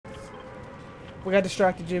We got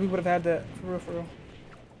distracted, Jay. We would have had that for real, for real.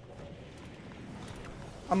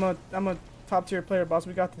 I'm a top tier player, boss.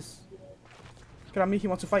 We got this. Get on me. He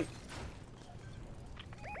wants to fight.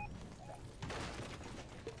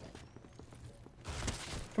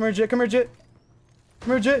 Come here, Jit. Come here, Jit.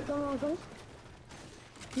 Come here, Jit. Go.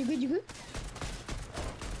 You good? You good?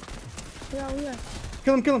 Yeah.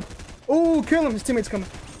 Kill him, kill him. Oh, kill him. His teammate's coming.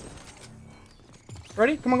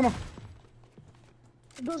 Ready? Come on.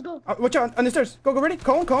 Let's go. Watch out. On the stairs. Go, ready?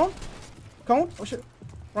 Cone. Oh, shit.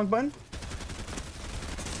 Wrong button.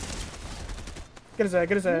 Get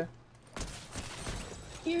his ass.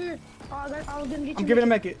 Here. I was gonna get you. I'm giving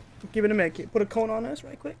a med kit. Put a cone on us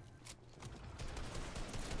right quick.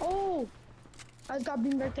 Oh. I just got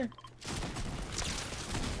beam right there.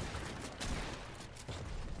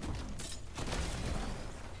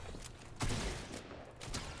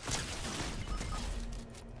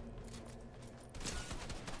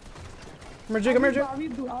 Come here, Jig.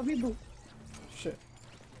 I'll reboot. Shit.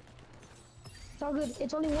 It's all good.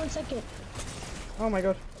 It's only 1 second. Oh my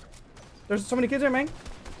god. There's so many kids there, man.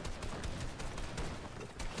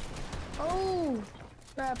 Oh.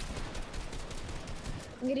 Crap.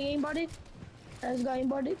 I'm getting aimbotted. I just got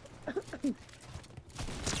aimbotted.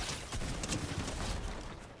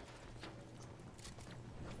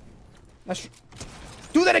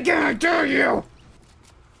 Do that again, I dare you!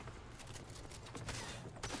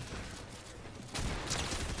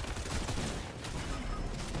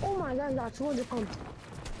 Oh my god, that's 200 pumped.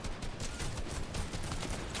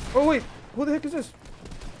 Oh wait, who the heck is this?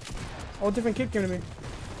 Oh, a different kid came to me.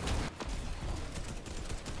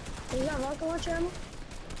 You got rocket launcher ammo?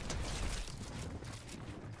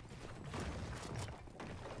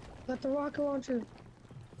 Got the rocket launcher.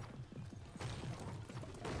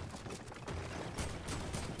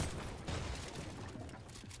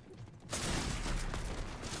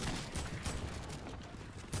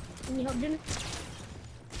 Can you help, Jenny?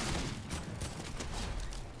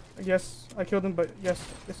 Yes, I killed him, but yes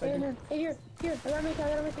I did. Hey, here, I gotta make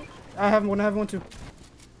it. I have one too.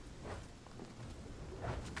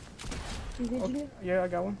 You good, Okay. Yeah, I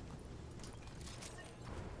got one.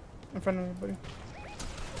 In front of everybody.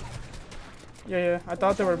 Yeah, I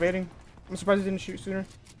thought they were baiting. I'm surprised they didn't shoot sooner.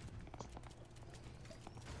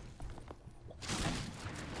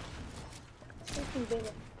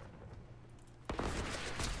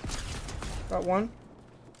 Got one.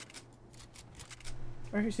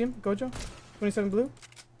 Right, you see him? Gojo? 27 blue?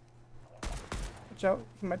 Watch out,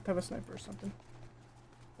 he might have a sniper or something.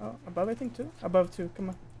 Oh, above I think too? Above too, come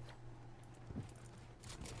on.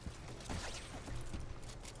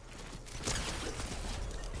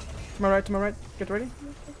 To my right, get ready.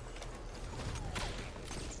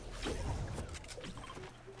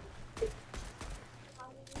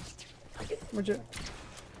 Where'd you?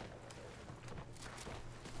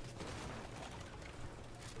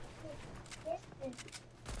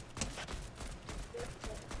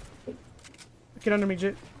 Get under me,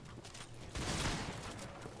 Jit.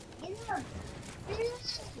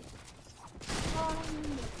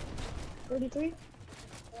 33.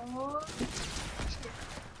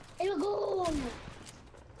 Hey, go!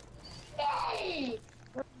 Hey!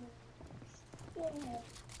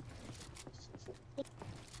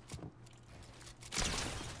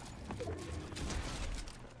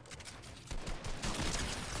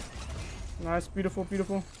 Nice, beautiful. There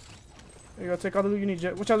you go, take all the loot you need,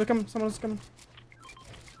 Jet. Watch out, they're coming. Someone else is coming.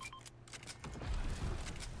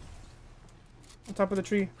 On top of the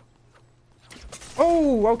tree.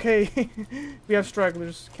 Oh, okay. We have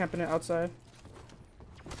stragglers camping it outside.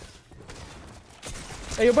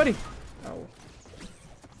 Hey, yo, buddy. Oh.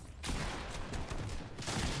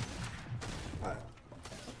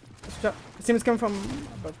 This team is coming from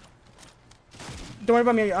above. Don't worry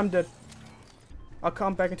about me, I'm dead. I'll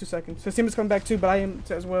come back in 2 seconds. His team is coming back too, but I am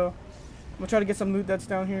as well. I'm gonna try to get some loot that's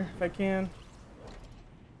down here if I can.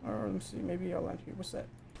 Or let me see, maybe I'll land here. What's that?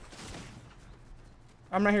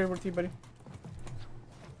 I'm right here with you, buddy.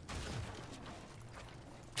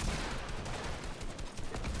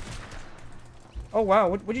 Oh wow,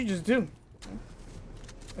 what'd you just do?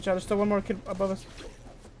 Watch out, there's still one more kid above us.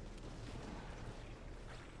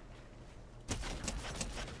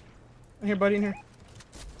 In here, buddy, in here.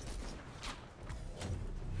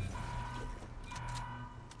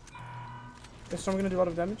 This storm gonna do a lot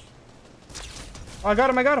of damage. Oh, I got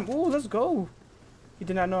him. Ooh, let's go. He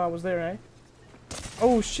did not know I was there, eh?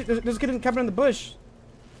 Oh shit, there's a kid camping in the bush.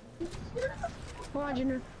 Come on,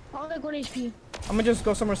 Junior. I'll like 1 HP. I'm gonna just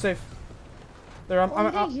go somewhere safe. There, You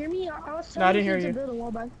didn't hear me? I was no, I didn't hear you. To build a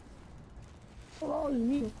wall back. Oh,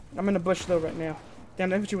 you. I'm in the bush though right now. Damn,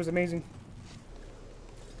 the infantry was amazing.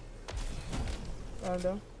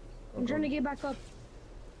 Down. I'm trying to get back up.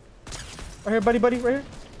 Right here, buddy, right here.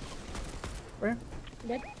 Right here.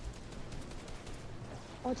 Dead.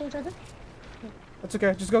 Oh, it's on second. That's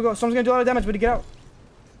okay. Just go. Someone's gonna do a lot of damage, but get out.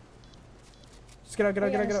 Just get out, get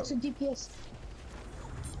out. It's a DPS.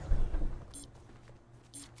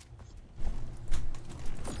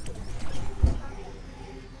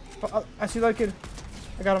 Oh, I see that kid.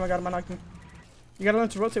 I got him. I knocked him. You gotta learn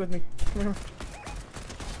to rotate with me. Come here.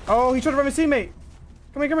 Oh, he tried to run his teammate.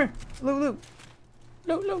 Come here. Loot.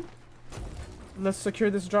 Let's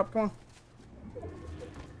secure this drop. Come on.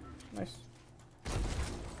 Nice.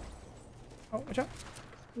 Oh, watch out.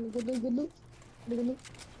 Good loot.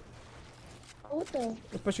 Oh, what the?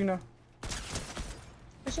 Let's push you now.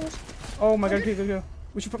 Push. Oh my god, good.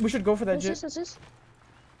 We should go for that jet. Assist.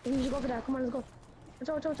 We should go for that. Come on, let's go. Let's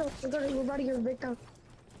go. We're about to get a breakdown.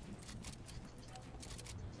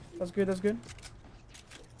 That's good.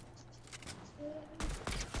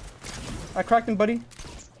 I cracked him, buddy.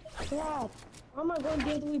 Yeah. I'm not going to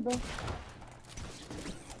get the bro.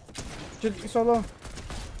 Jet, so low.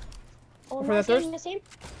 Oh, For that thirst? Same.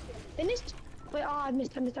 Finished? Wait, oh, I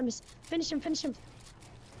missed. Finish him. Finished.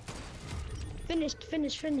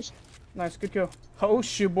 Nice, good kill. Oh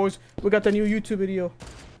shoot, boys. We got the new YouTube video.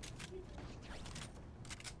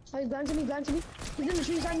 Oh, he's glancing me. He's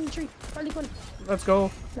in the tree. Probably one. Let's go.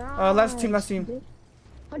 Nice. Last team.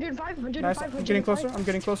 105. Nice. I'm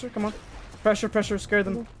getting closer. Come on. Pressure. Scare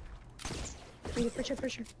them.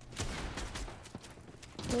 Pressure.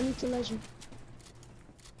 No need to legend.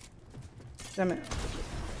 Damn it.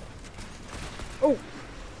 Oh.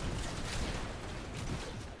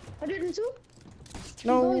 102?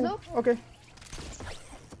 No. He's low. Okay.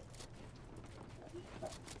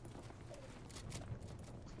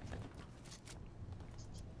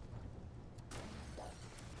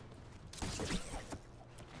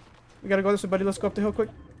 We gotta go this way, buddy. Let's go up the hill quick.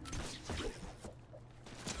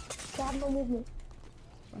 I have no movement.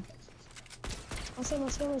 I see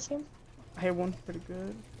him. I hit one pretty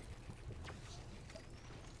good.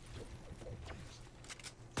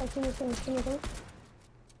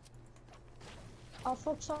 I'll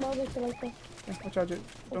focus on the other kid like that. Yeah, watch out, Jet.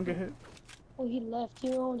 Don't get hit. Oh, he left.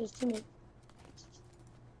 He owned his teammate.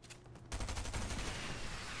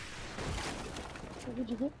 What did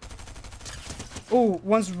you do? Oh,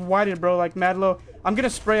 one's whited, bro. Like mad low. I'm gonna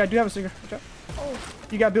spray. I do have a stinger. Watch out. Oh.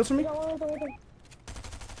 You got builds for me?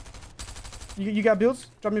 You got builds?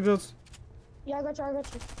 Drop me builds. Yeah, I got you.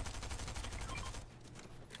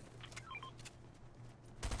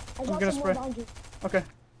 I'm gonna spray. Okay.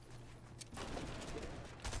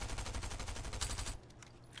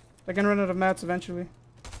 They're gonna run out of mats eventually.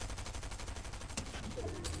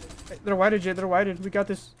 Hey, they're whited, Jay. They're whited. We got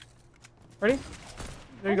this. Ready?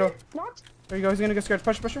 There you go. Knocked. There you go. He's gonna get scared.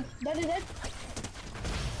 Pressure. Dead.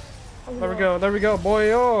 Oh, There we go,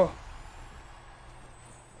 boy. Oh.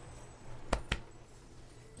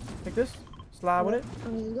 Take this. Slide with it.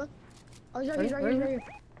 Oh, he's right here.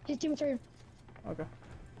 His teammate's right here. Okay.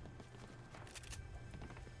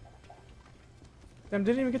 Damn,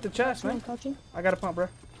 didn't even get the chest, man. I got a pump, bro.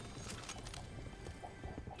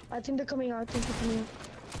 I think they're coming out. Good.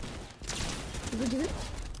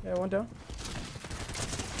 Yeah, one down.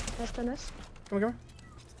 Nice. Come here.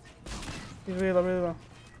 He's really low.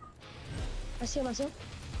 I see him.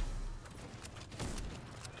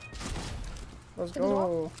 Let's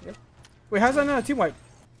go. Yep. Wait, how's that not a team wipe?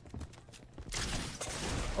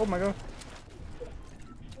 Oh my god.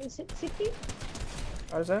 60?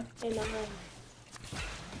 How's that?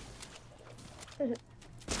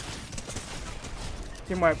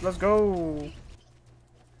 Team wipe, let's go.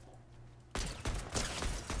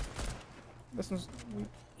 This one's...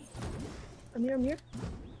 I'm here.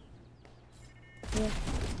 Yeah.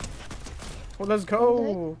 Well, let's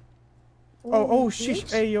go. Oh,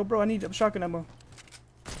 sheesh. Hey, yo, bro, I need shotgun ammo.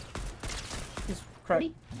 He's cracked. Yeah.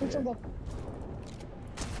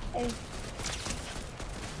 Hey.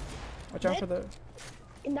 Watch out for the...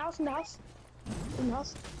 In the house.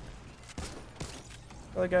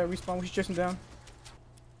 Other guy respawn. We should chase him down.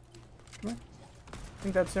 Come here. I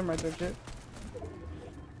think that's him right there, Jit.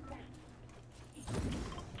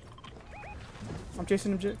 I'm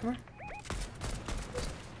chasing him, Jit. Come here.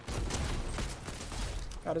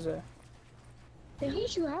 Got his ass. They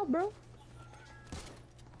hit you out, bro.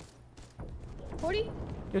 40?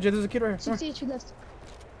 Yo, Jit, there's a kid right here. 68 left.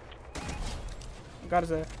 Got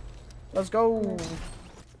his ass. Let's go.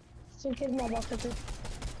 Some kid in my box up there.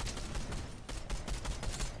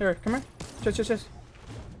 Here, come here. Chase.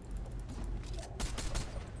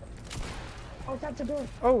 I'll tap the door.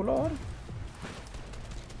 Oh, Lord.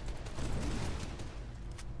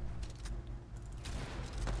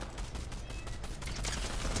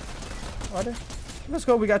 Are they? Let's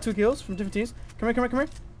go. We got 2 kills from different teams. Come here, come here, come here.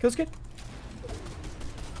 Kills kid.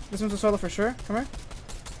 This one's a solo for sure. Come here.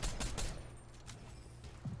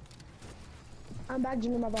 I'm back,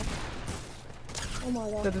 Junior, my bad. Oh my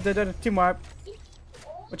god. Dead. Team wipe.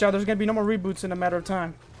 Watch out, there's gonna be no more reboots in a matter of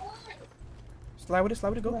time. Slide with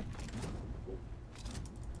it, go. Okay.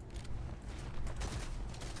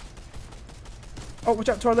 Oh, watch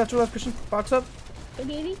out, to our left, Christian. Box up.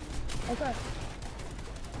 80. Okay.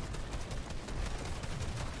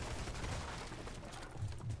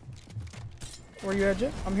 Where you at,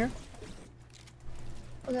 Jet? I'm here.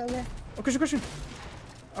 Okay. Oh, Christian.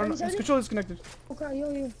 I don't know, his controller is connected. Okay,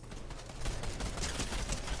 yo.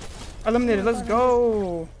 Eliminated, let's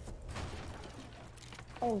go.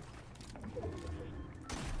 Oh.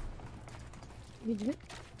 Did you?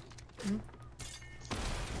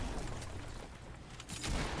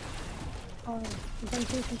 Oh,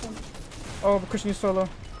 Oh, but Christian is solo.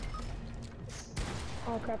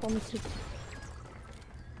 oh crap, I missed it.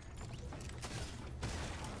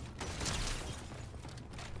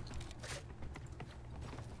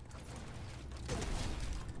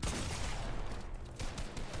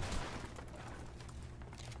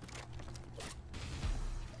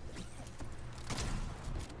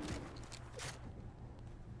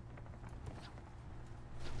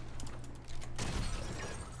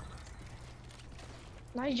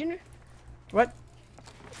 Nice, Junior. What?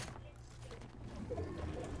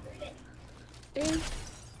 Ding.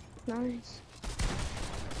 Nice.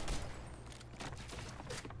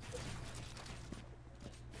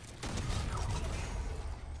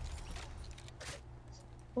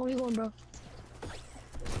 Where are you going, bro?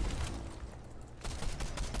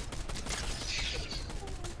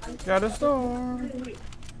 Got a storm.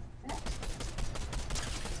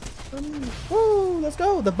 Woo, let's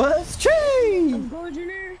go. The bus change. Go,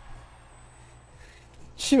 Junior.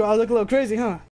 Shoot, I look a little crazy, huh?